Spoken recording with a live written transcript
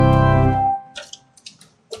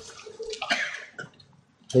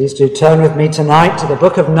Please do turn with me tonight to the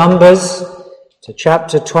book of Numbers, to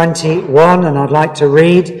chapter 21, and I'd like to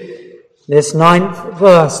read this 9th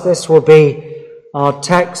verse. This will be our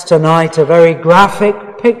text tonight, a very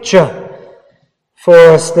graphic picture for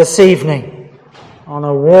us this evening. On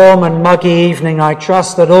a warm and muggy evening, I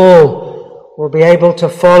trust that all will be able to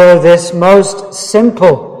follow this most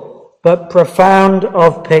simple but profound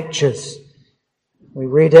of pictures. We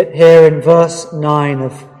read it here in verse 9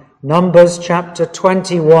 of Numbers chapter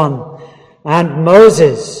 21. And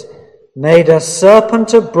Moses made a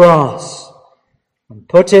serpent of brass and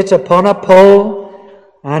put it upon a pole,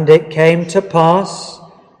 and it came to pass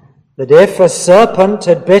that if a serpent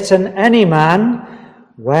had bitten any man,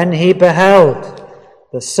 when he beheld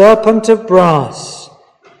the serpent of brass,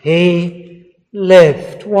 he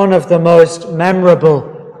lived. One of the most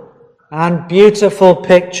memorable and beautiful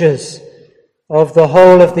pictures of the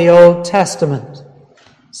whole of the Old Testament,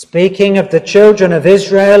 speaking of the children of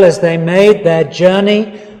Israel as they made their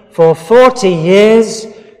journey for 40 years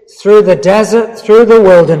through the desert, through the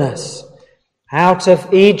wilderness, out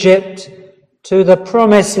of Egypt to the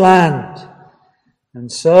promised land. And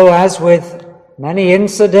so, as with many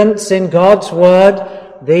incidents in God's word,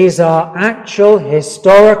 these are actual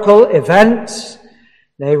historical events.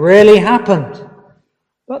 They really happened.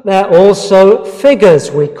 But they're also figures.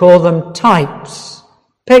 We call them types,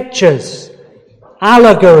 pictures,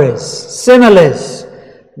 allegories, similes,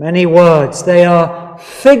 many words. They are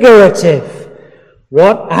figurative.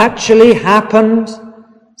 What actually happened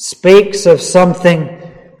speaks of something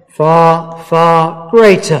far, far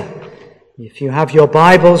greater. If you have your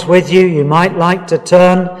Bibles with you, you might like to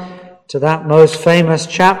turn to that most famous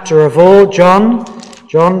chapter of all,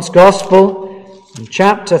 John's Gospel, in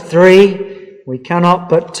chapter 3. We cannot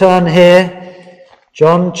but turn here.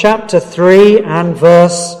 John chapter 3 and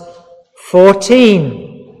verse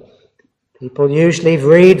 14. People usually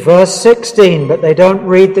read verse 16, but they don't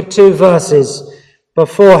read the two verses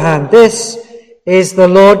beforehand. This is the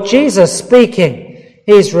Lord Jesus speaking.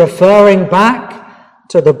 He's referring back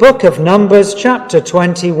to the book of Numbers, chapter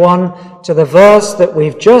 21, to the verse that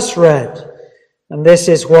we've just read. And this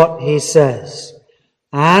is what he says.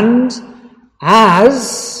 And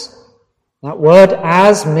as, that word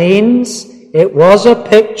as means it was a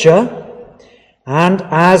picture, and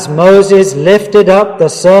as Moses lifted up the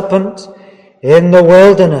serpent in the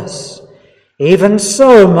wilderness, even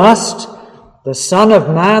so must the Son of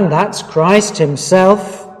Man, that's Christ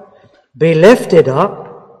himself, be lifted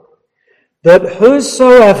up, that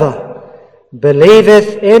whosoever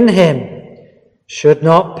believeth in him should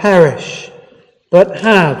not perish, but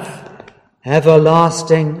have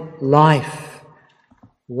everlasting life.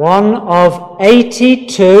 One of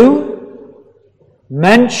 82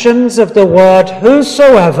 mentions of the word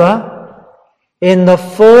whosoever in the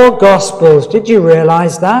 4 Gospels. Did you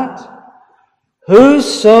realize that?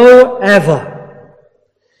 Whosoever.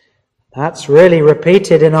 That's really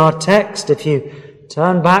repeated in our text. If you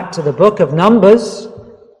turn back to the book of Numbers,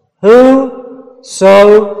 whosoever.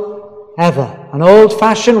 An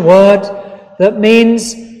old-fashioned word that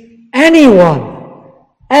means anyone,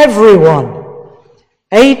 everyone.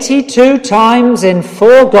 82 times in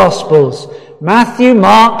 4 Gospels, Matthew,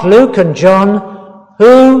 Mark, Luke, and John,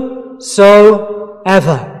 whosoever.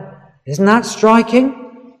 Isn't that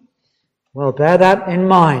striking? Well, bear that in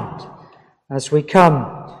mind as we come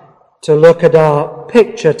to look at our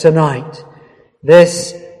picture tonight.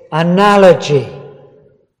 This analogy.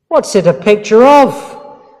 What's it a picture of?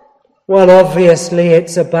 Well, obviously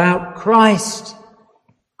it's about Christ.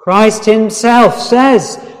 Christ himself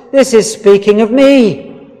says, this is speaking of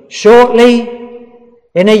me. Shortly,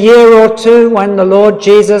 in a year or two, when the Lord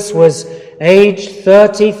Jesus was aged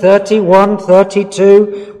 30, 31,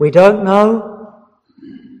 32, we don't know,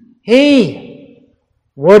 he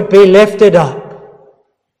would be lifted up.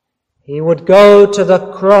 He would go to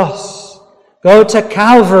the cross, go to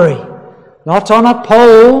Calvary, not on a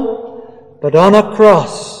pole, but on a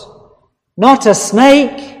cross. Not a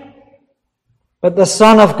snake, but the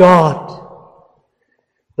Son of God.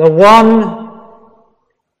 The one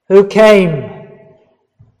who came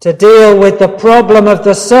to deal with the problem of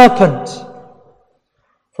the serpent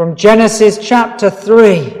from Genesis chapter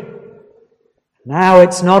 3. Now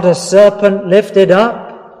it's not a serpent lifted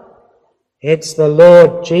up, it's the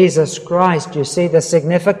Lord Jesus Christ. You see the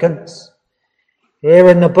significance? Here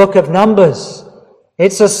in the book of Numbers,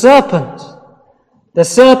 it's a serpent. The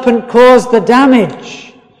serpent caused the damage.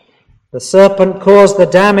 The serpent caused the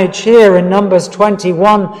damage here in Numbers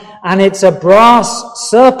 21, and it's a brass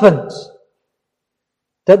serpent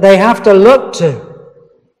that they have to look to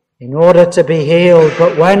in order to be healed.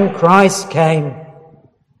 But when Christ came,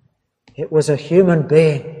 It was a human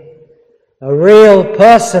being, a real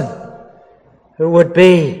person who would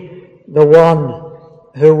be the one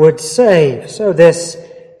who would save. So this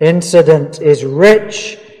incident is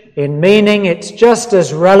rich in meaning. It's just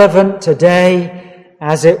as relevant today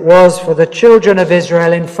as it was for the children of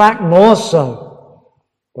Israel. In fact, more so,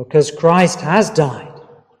 because Christ has died.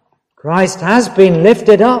 Christ has been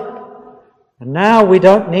lifted up. And now we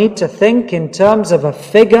don't need to think in terms of a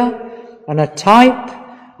figure and a type,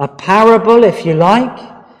 a parable, if you like.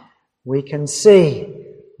 We can see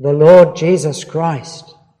the Lord Jesus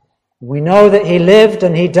Christ. We know that he lived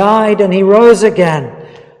and he died and he rose again.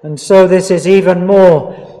 And so this is even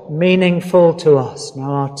more meaningful to us.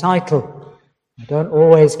 Now our title, I don't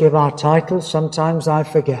always give our titles, sometimes I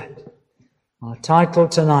forget. Our title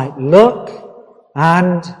tonight, Look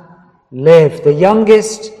and Live. The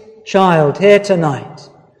youngest child here tonight.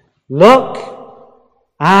 Look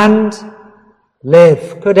and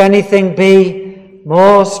live. Could anything be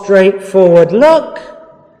more straightforward? Look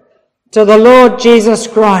to the Lord Jesus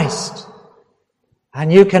Christ,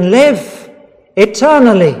 and you can live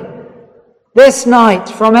eternally. This night,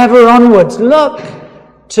 from ever onwards, look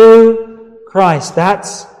to Christ.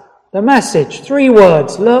 That's the message. 3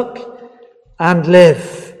 words, look and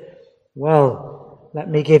live. Well, let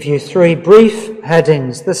me give you 3 brief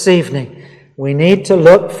headings this evening. We need to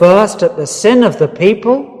look first at the sin of the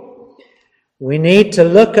people. We need to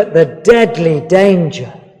look at the deadly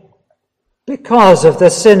danger because of the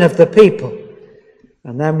sin of the people.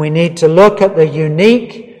 And then we need to look at the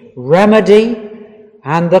unique remedy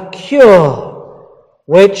and the cure,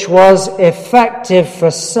 which was effective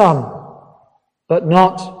for some, but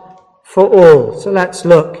not for all. So let's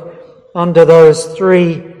look under those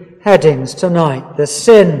 3 headings tonight. The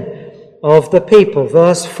sin of the people.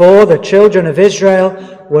 Verse 4, the children of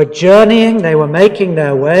Israel were journeying, they were making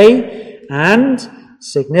their way, and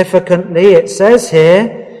significantly it says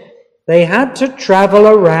here, they had to travel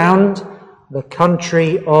around the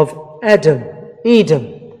country of Edom,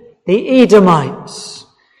 the Edomites.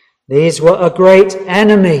 These were a great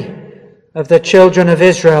enemy of the children of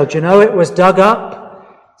Israel. Do you know it was dug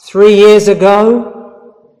up 3 years ago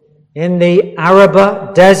in the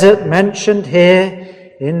Arabah desert mentioned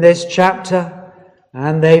here in this chapter,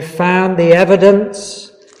 and they found the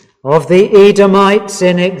evidence of the Edomites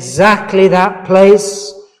in exactly that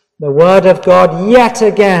place. The word of God yet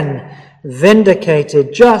again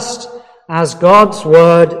vindicated, just as God's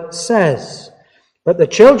word says. But the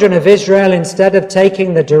children of Israel, instead of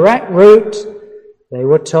taking the direct route, they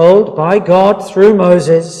were told by God through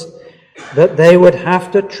Moses that they would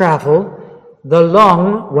have to travel the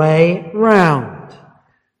long way round.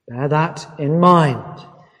 Bear that in mind.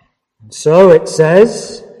 And so it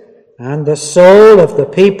says, and the soul of the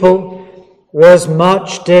people was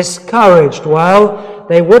much discouraged. Well,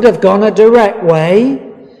 they would have gone a direct way,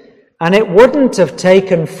 and it wouldn't have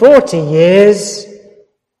taken 40 years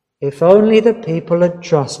if only the people had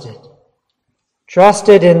trusted.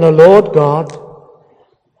 Trusted in the Lord God,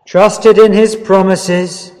 trusted in his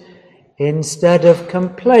promises, instead of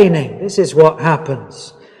complaining. This is what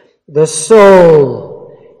happens. The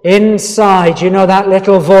soul inside, you know that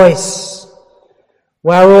little voice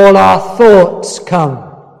where all our thoughts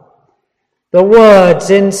come. The words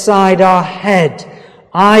inside our head.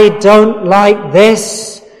 I don't like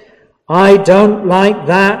this. I don't like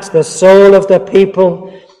that. The soul of the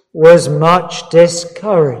people was much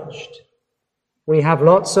discouraged. We have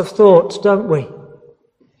lots of thoughts, don't we?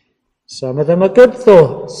 Some of them are good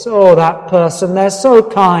thoughts. Oh, that person, they're so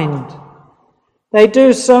kind. They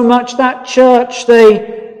do so much. That church,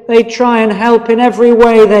 they try and help in every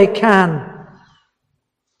way they can.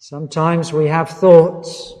 Sometimes we have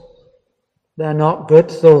thoughts. They're not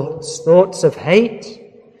good thoughts. Thoughts of hate.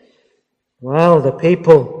 Well, the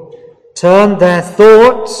people turned their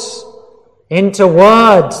thoughts into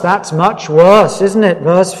words. That's much worse, isn't it?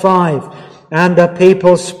 Verse 5. And the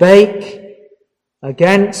people spake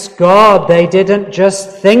against God. They didn't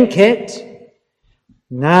just think it.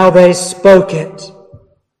 Now they spoke it.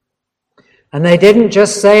 And they didn't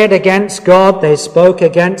just say it against God. They spoke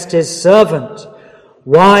against his servant.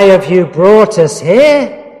 Why have you brought us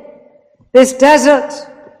here? This desert.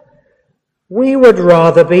 We would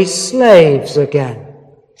rather be slaves again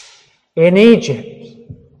in Egypt.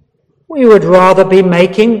 We would rather be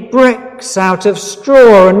making bricks out of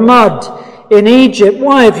straw and mud in Egypt.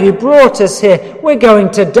 Why have you brought us here? We're going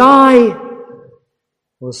to die.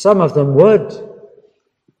 Well, some of them would,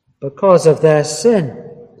 because of their sin.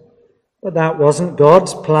 But that wasn't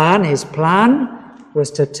God's plan. His plan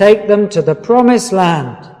was to take them to the promised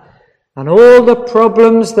land. And all the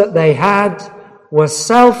problems that they had were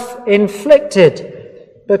self-inflicted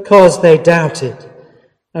because they doubted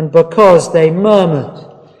and because they murmured.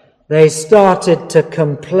 They started to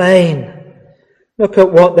complain. Look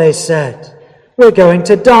at what they said. We're going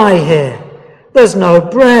to die here. There's no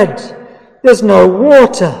bread. There's no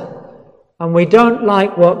water. And we don't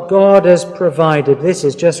like what God has provided. This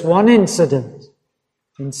is just one incident.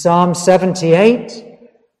 In Psalm 78,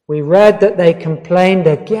 we read that they complained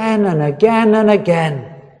again and again and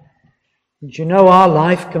again. And you know our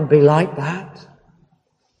life can be like that.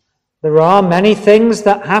 There are many things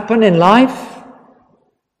that happen in life.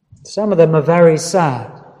 Some of them are very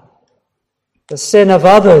sad. The sin of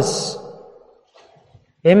others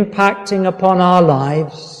impacting upon our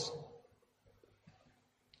lives.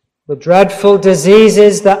 The dreadful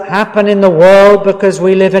diseases that happen in the world because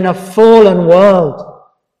we live in a fallen world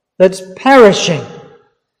that's perishing,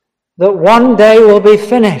 that one day will be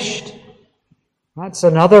finished. That's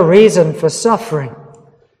another reason for suffering.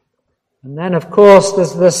 And then, of course,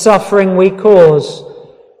 there's the suffering we cause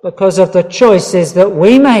because of the choices that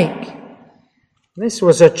we make. This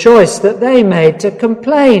was a choice that they made to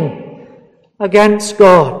complain against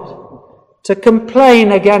God, to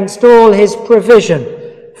complain against all his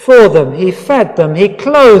provision for them. He fed them, he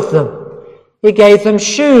clothed them, he gave them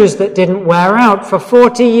shoes that didn't wear out for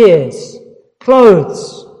 40 years,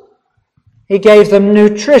 clothes. He gave them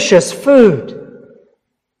nutritious food.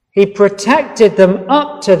 He protected them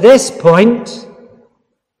up to this point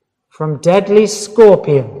from deadly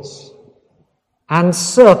scorpions and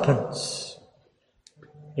serpents.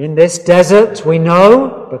 In this desert, we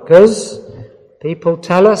know, because people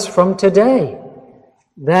tell us from today,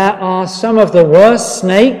 there are some of the worst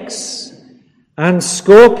snakes and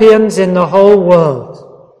scorpions in the whole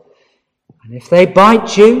world. And if they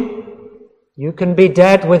bite you, you can be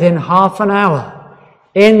dead within half an hour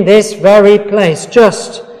in this very place,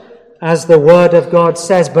 just as the Word of God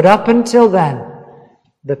says. But up until then,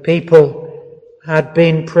 the people had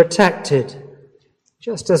been protected.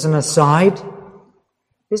 Just as an aside,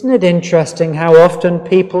 isn't it interesting how often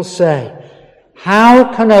people say,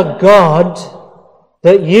 how can a God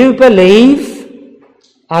that you believe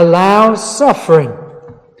allow suffering?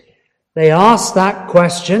 They ask that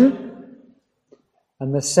question,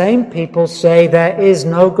 and the same people say there is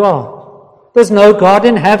no God. There's no God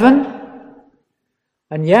in heaven.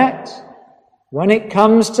 And yet, when it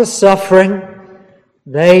comes to suffering,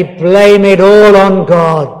 they blame it all on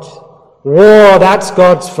God. War, that's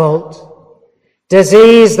God's fault.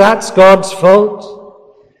 Disease, that's God's fault.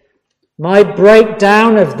 My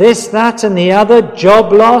breakdown of this, that, and the other,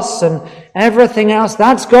 job loss and everything else,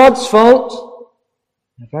 that's God's fault.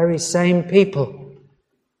 The very same people,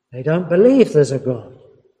 they don't believe there's a God.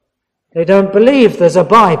 They don't believe there's a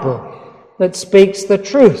Bible that speaks the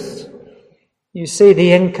truth. You see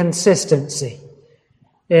the inconsistency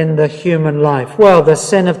in the human life. Well, the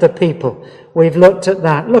sin of the people, we've looked at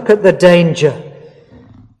that. Look at the danger.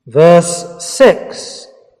 Verse 6.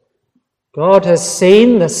 God has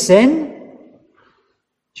seen the sin.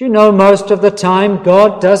 Do you know most of the time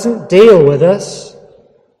God doesn't deal with us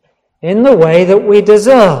in the way that we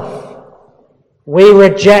deserve? We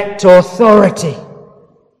reject authority.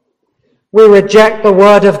 We reject the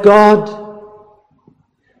Word of God.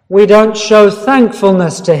 We don't show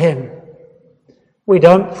thankfulness to him. We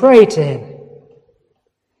don't pray to him.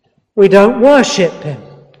 We don't worship him.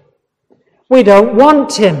 We don't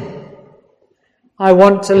want him. I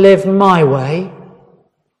want to live my way,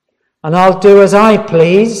 and I'll do as I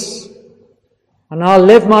please, and I'll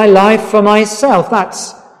live my life for myself.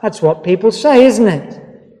 That's what people say, isn't it?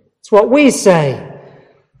 It's what we say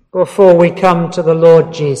before we come to the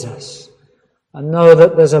Lord Jesus and know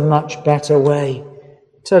that there's a much better way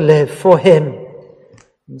to live for him.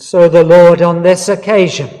 And so the Lord on this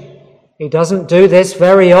occasion, he doesn't do this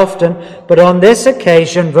very often, but on this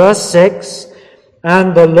occasion, verse 6,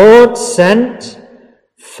 and the Lord sent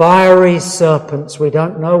fiery serpents. We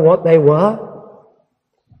don't know what they were.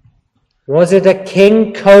 Was it a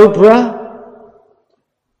king cobra?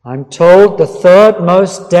 I'm told the third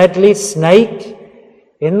most deadly snake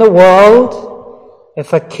in the world.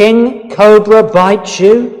 If a king cobra bites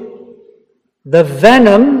you, the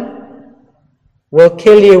venom will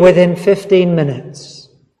kill you within 15 minutes.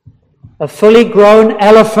 A fully grown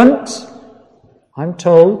elephant, I'm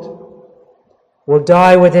told, will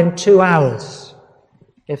die within 2 hours.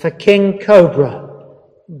 If a king cobra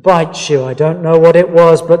bites you, I don't know what it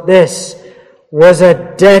was, but this was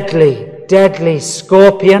a deadly, deadly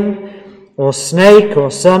scorpion or snake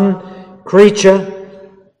or some creature,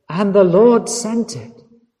 and the Lord sent it.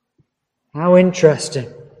 How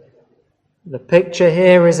interesting. The picture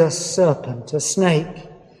here is a serpent, a snake,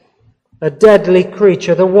 a deadly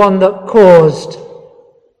creature, the one that caused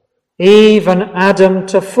Eve and Adam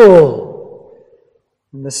to fall.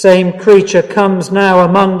 And the same creature comes now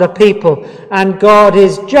among the people, and God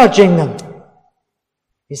is judging them.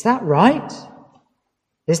 Is that right?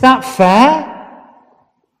 Is that fair?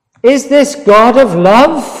 Is this God of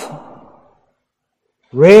love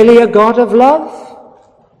really a God of love?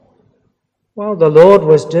 Well, the Lord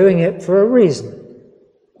was doing it for a reason.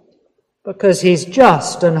 Because he's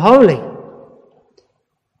just and holy.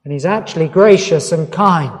 And he's actually gracious and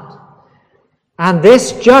kind. And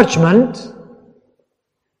this judgment,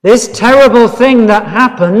 this terrible thing that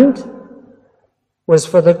happened, was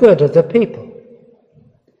for the good of the people.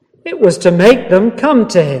 It was to make them come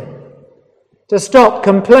to him, to stop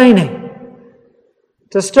complaining,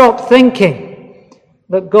 to stop thinking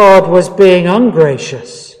that God was being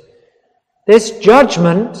ungracious. This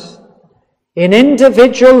judgment in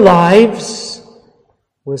individual lives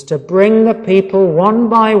was to bring the people one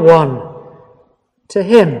by one to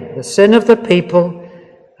him, the sin of the people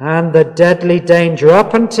and the deadly danger.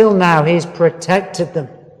 Up until now, he's protected them.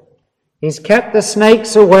 He's kept the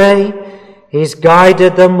snakes away. He's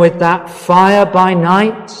guided them with that fire by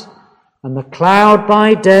night and the cloud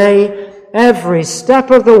by day, every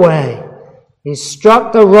step of the way. He's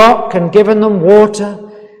struck the rock and given them water.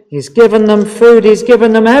 He's given them food. He's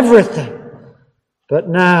given them everything. But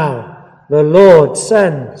now the Lord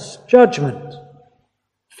sends judgment,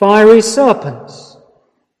 fiery serpents.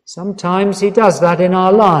 Sometimes he does that in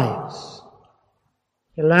our lives.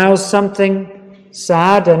 He allows something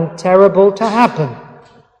sad and terrible to happen.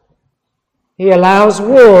 He allows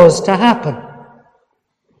wars to happen.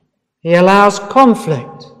 He allows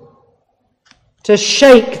conflict to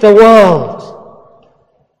shake the world,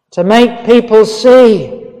 to make people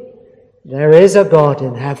see there is a God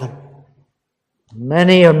in heaven.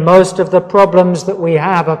 Many and most of the problems that we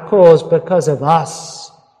have are caused because of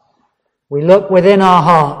us. We look within our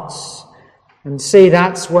hearts and see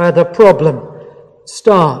that's where the problem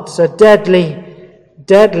starts. A deadly,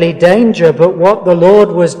 deadly danger. But what the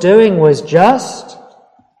Lord was doing was just.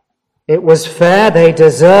 It was fair. They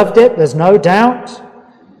deserved it. There's no doubt.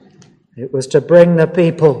 It was to bring the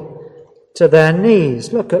people to their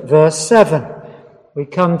knees. Look at verse 7. We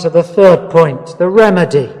come to the third point, the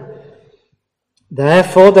remedy.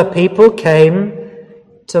 Therefore the people came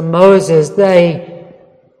to Moses.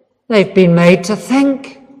 They've been made to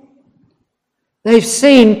think. They've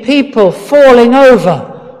seen people falling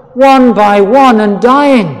over one by one and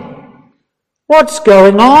dying. What's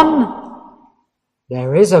going on?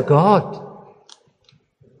 There is a God.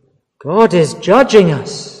 God is judging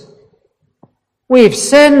us. We've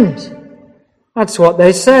sinned. That's what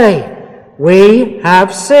they say. We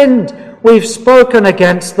have sinned. We've spoken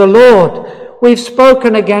against the Lord. We've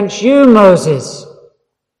spoken against you, Moses.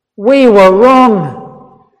 We were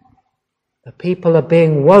wrong. The people are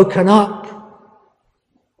being woken up.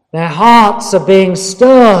 Their hearts are being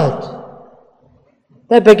stirred.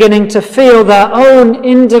 They're beginning to feel their own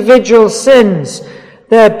individual sins.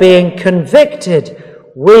 They're being convicted.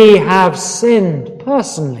 We have sinned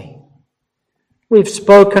personally. We've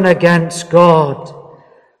spoken against God,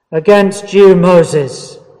 against you,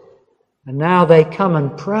 Moses. And now they come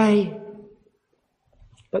and pray.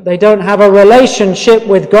 But they don't have a relationship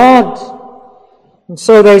with God. And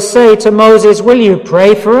so they say to Moses, will you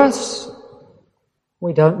pray for us?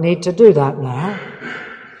 We don't need to do that now.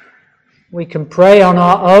 We can pray on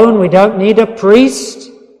our own. We don't need a priest.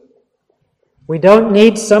 We don't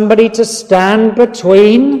need somebody to stand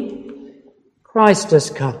between. Christ has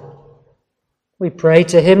come. We pray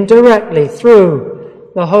to him directly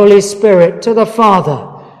through the Holy Spirit to the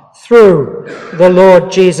Father, through the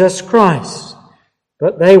Lord Jesus Christ.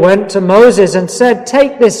 But they went to Moses and said,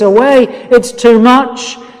 take this away. It's too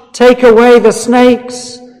much. Take away the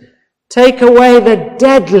snakes. Take away the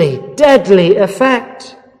deadly, deadly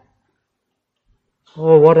effect.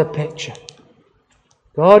 Oh, what a picture.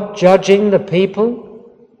 God judging the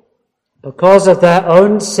people because of their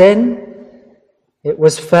own sin. It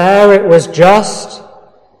was fair, it was just,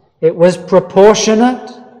 it was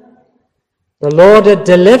proportionate. The Lord had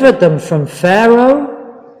delivered them from Pharaoh.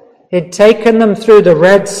 He'd taken them through the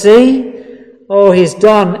Red Sea. Oh, he's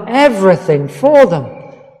done everything for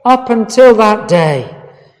them up until that day.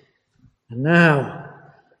 And now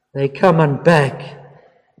they come and beg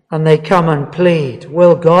and they come and plead.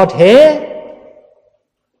 Will God hear?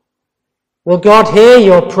 Will God hear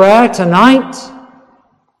your prayer tonight?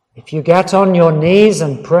 If you get on your knees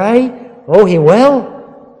and pray, oh, he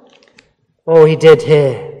will. Oh, he did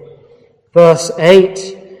hear. Verse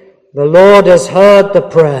 8, the Lord has heard the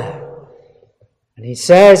prayer. And he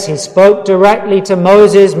says, he spoke directly to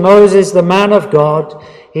Moses, Moses, the man of God.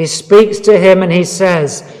 He speaks to him and he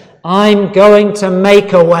says, I'm going to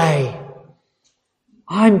make a way.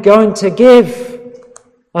 I'm going to give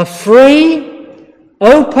a free,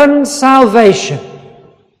 open salvation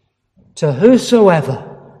to whosoever.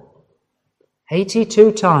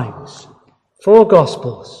 82 times, 4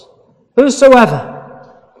 Gospels. Whosoever.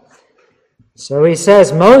 So he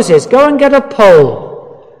says, Moses, go and get a pole.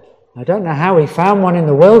 I don't know how he found one in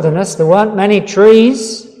the wilderness. There weren't many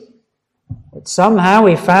trees. But somehow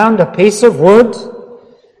he found a piece of wood.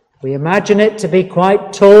 We imagine it to be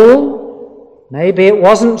quite tall. Maybe it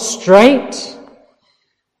wasn't straight.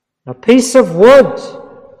 A piece of wood.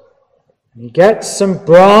 He gets some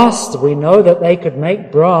brass. We know that they could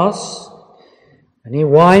make brass. And he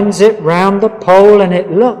winds it round the pole, and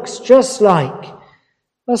it looks just like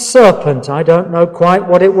a serpent. I don't know quite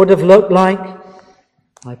what it would have looked like.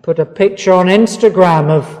 I put a picture on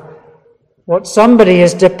Instagram of what somebody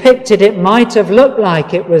has depicted it might have looked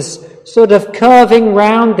like. It was sort of curving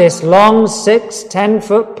round this long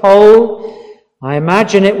 10-foot pole. I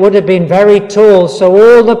imagine it would have been very tall, so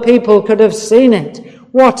all the people could have seen it.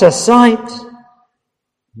 What a sight!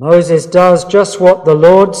 Moses does just what the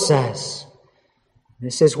Lord says.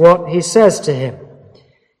 This is what he says to him.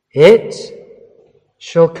 It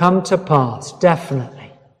shall come to pass,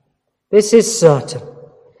 definitely. This is certain,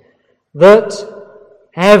 that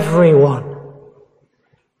everyone,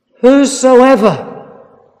 whosoever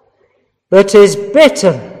that is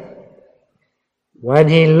bitten, when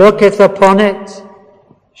he looketh upon it,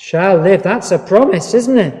 shall live. That's a promise,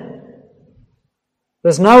 isn't it?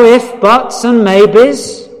 There's no if, buts and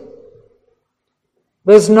maybes.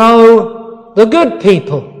 There's no the good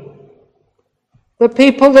people, the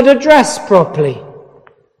people that are dressed properly,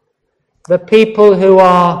 the people who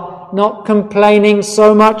are not complaining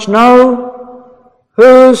so much. No,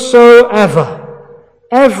 whosoever,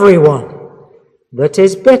 everyone that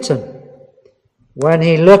is bitten, when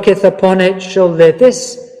he looketh upon it shall live.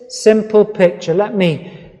 This simple picture, let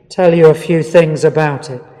me tell you a few things about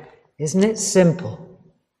it. Isn't it simple?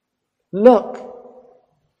 Look,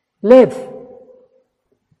 live.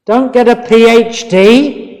 Don't get a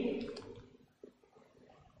PhD.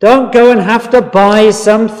 Don't go and have to buy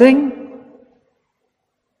something.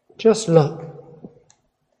 Just look.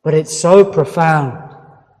 But it's so profound,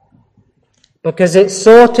 because it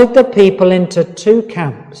sorted the people into 2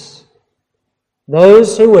 camps.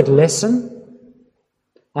 Those who would listen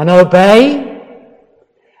and obey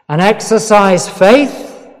and exercise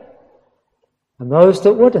faith, and those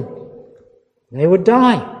that wouldn't. They would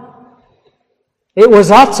die. It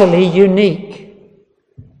was utterly unique.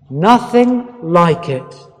 Nothing like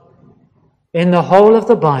it in the whole of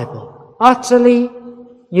the Bible. Utterly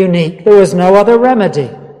unique. There was no other remedy.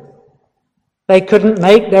 They couldn't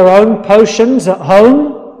make their own potions at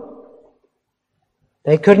home.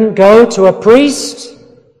 They couldn't go to a priest.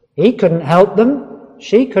 He couldn't help them.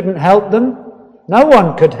 She couldn't help them. No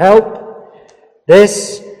one could help.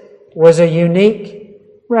 This was a unique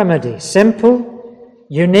remedy. Simple,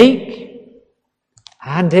 unique,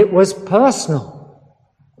 and it was personal.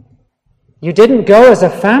 You didn't go as a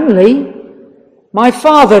family. My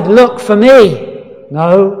father'd look for me.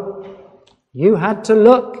 No, you had to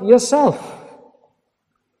look yourself.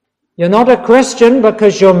 You're not a Christian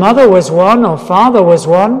because your mother was one or father was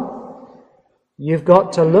one. You've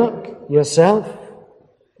got to look yourself.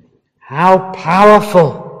 How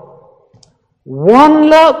powerful. One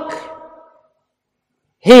look,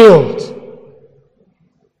 healed,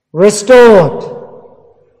 restored,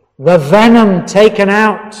 the venom taken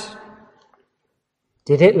out.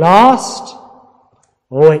 Did it last?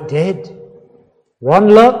 Oh, it did. One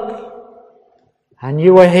look, and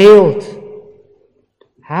you were healed.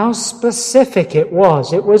 How specific it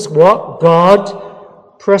was. It was what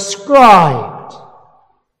God prescribed.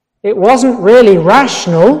 It wasn't really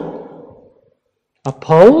rational. A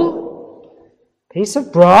pole, piece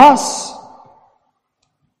of brass,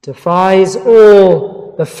 defies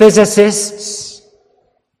all the physicists,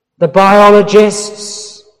 the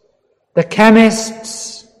biologists, the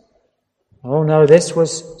chemists. Oh no, this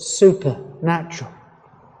was supernatural.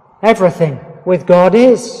 Everything with God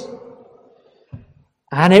is.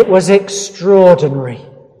 And it was extraordinary.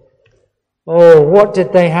 Oh, what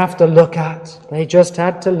did they have to look at? They just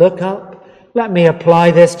had to look up. Let me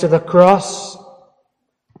apply this to the cross.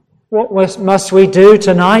 What must we do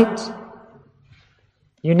tonight?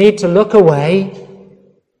 You need to look away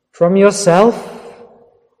from yourself.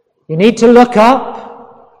 You need to look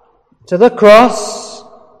up to the cross.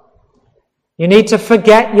 You need to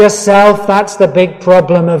forget yourself. That's the big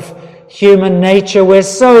problem of human nature. We're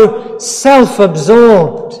so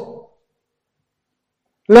self-absorbed.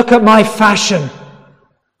 Look at my fashion.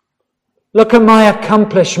 Look at my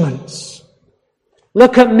accomplishments.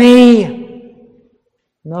 Look at me.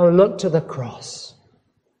 No, look to the cross.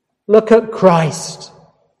 Look at Christ.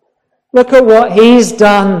 Look at what he's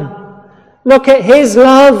done. Look at his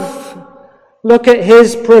love. Look at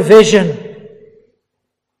his provision.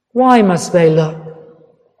 Why must they look?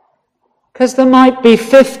 Because there might be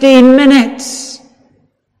 15 minutes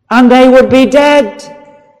and they would be dead.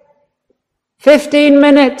 15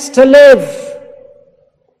 minutes to live.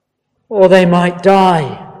 Or they might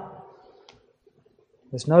die.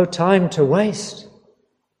 There's no time to waste.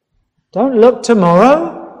 Don't look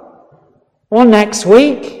tomorrow or next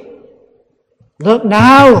week. Look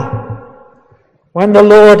now when the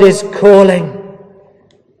Lord is calling.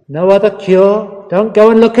 No other cure. Don't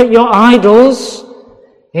go and look at your idols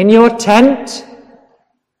in your tent.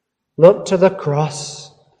 Look to the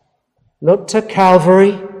cross. Look to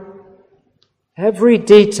Calvary. Every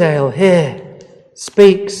detail here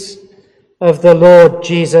speaks of the Lord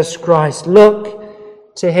Jesus Christ.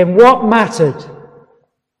 Look to him. What mattered?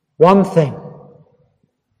 One thing.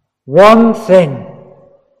 One thing.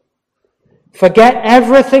 Forget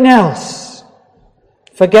everything else.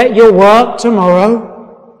 Forget your work tomorrow.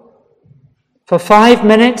 For 5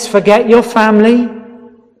 minutes, forget your family.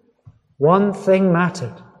 One thing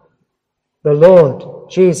mattered. The Lord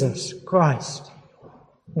Jesus Christ.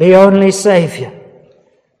 The only Saviour.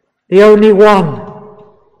 The only one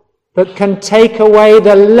that can take away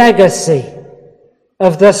the legacy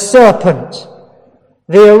of the serpent,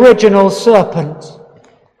 the original serpent,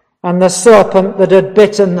 and the serpent that had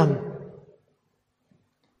bitten them.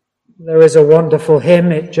 There is a wonderful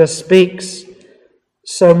hymn. It just speaks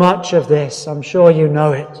so much of this. I'm sure you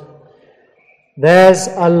know it. There's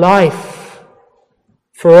a life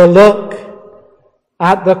for a look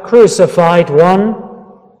at the crucified one.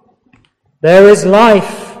 There is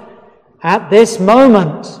life at this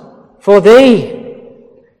moment for thee.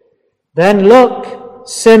 Then look,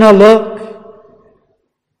 sinner, look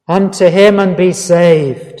unto him and be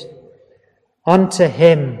saved, unto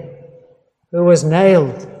him who was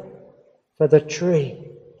nailed for the tree.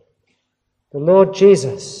 The Lord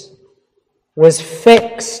Jesus was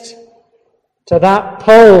fixed to that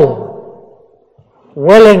pole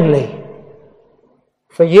willingly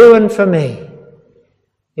for you and for me.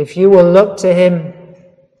 If you will look to him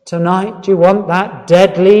tonight, do you want that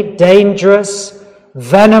deadly, dangerous,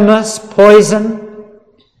 venomous poison?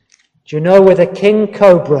 Do you know, with a king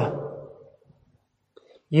cobra,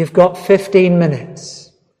 you've got 15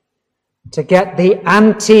 minutes to get the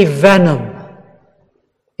anti-venom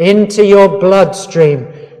into your bloodstream.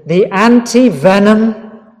 The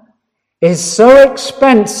anti-venom is so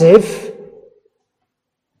expensive,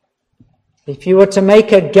 if you were to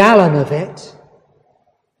make a gallon of it,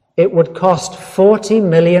 it would cost £40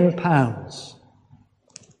 million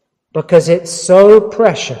because it's so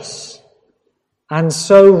precious and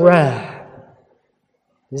so rare.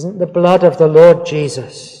 Isn't the blood of the Lord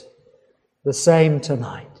Jesus the same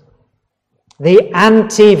tonight? The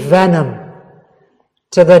anti-venom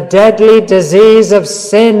to the deadly disease of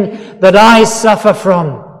sin that I suffer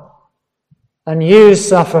from and you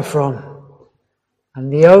suffer from.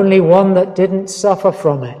 And the only one that didn't suffer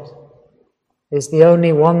from it is the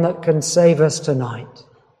only one that can save us tonight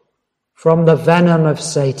from the venom of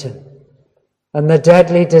Satan and the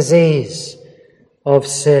deadly disease of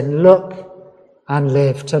sin. Look and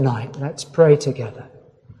live tonight. Let's pray together.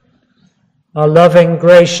 Our loving,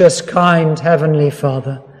 gracious, kind Heavenly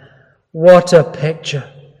Father, what a picture.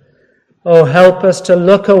 Oh, help us to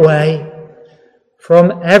look away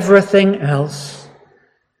from everything else,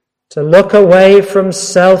 to look away from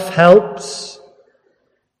self-helps,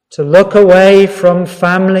 to look away from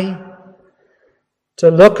family,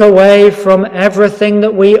 to look away from everything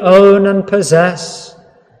that we own and possess,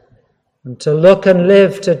 and to look and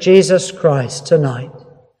live to Jesus Christ tonight.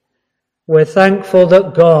 We're thankful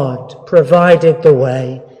that God provided the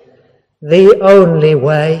way, the only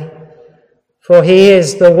way, for he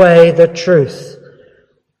is the way, the truth,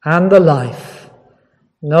 and the life.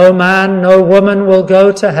 No man, no woman will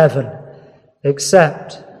go to heaven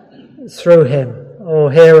except through him. Oh,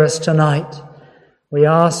 hear us tonight. We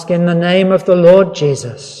ask in the name of the Lord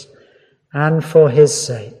Jesus and for his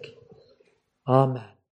sake. Amen.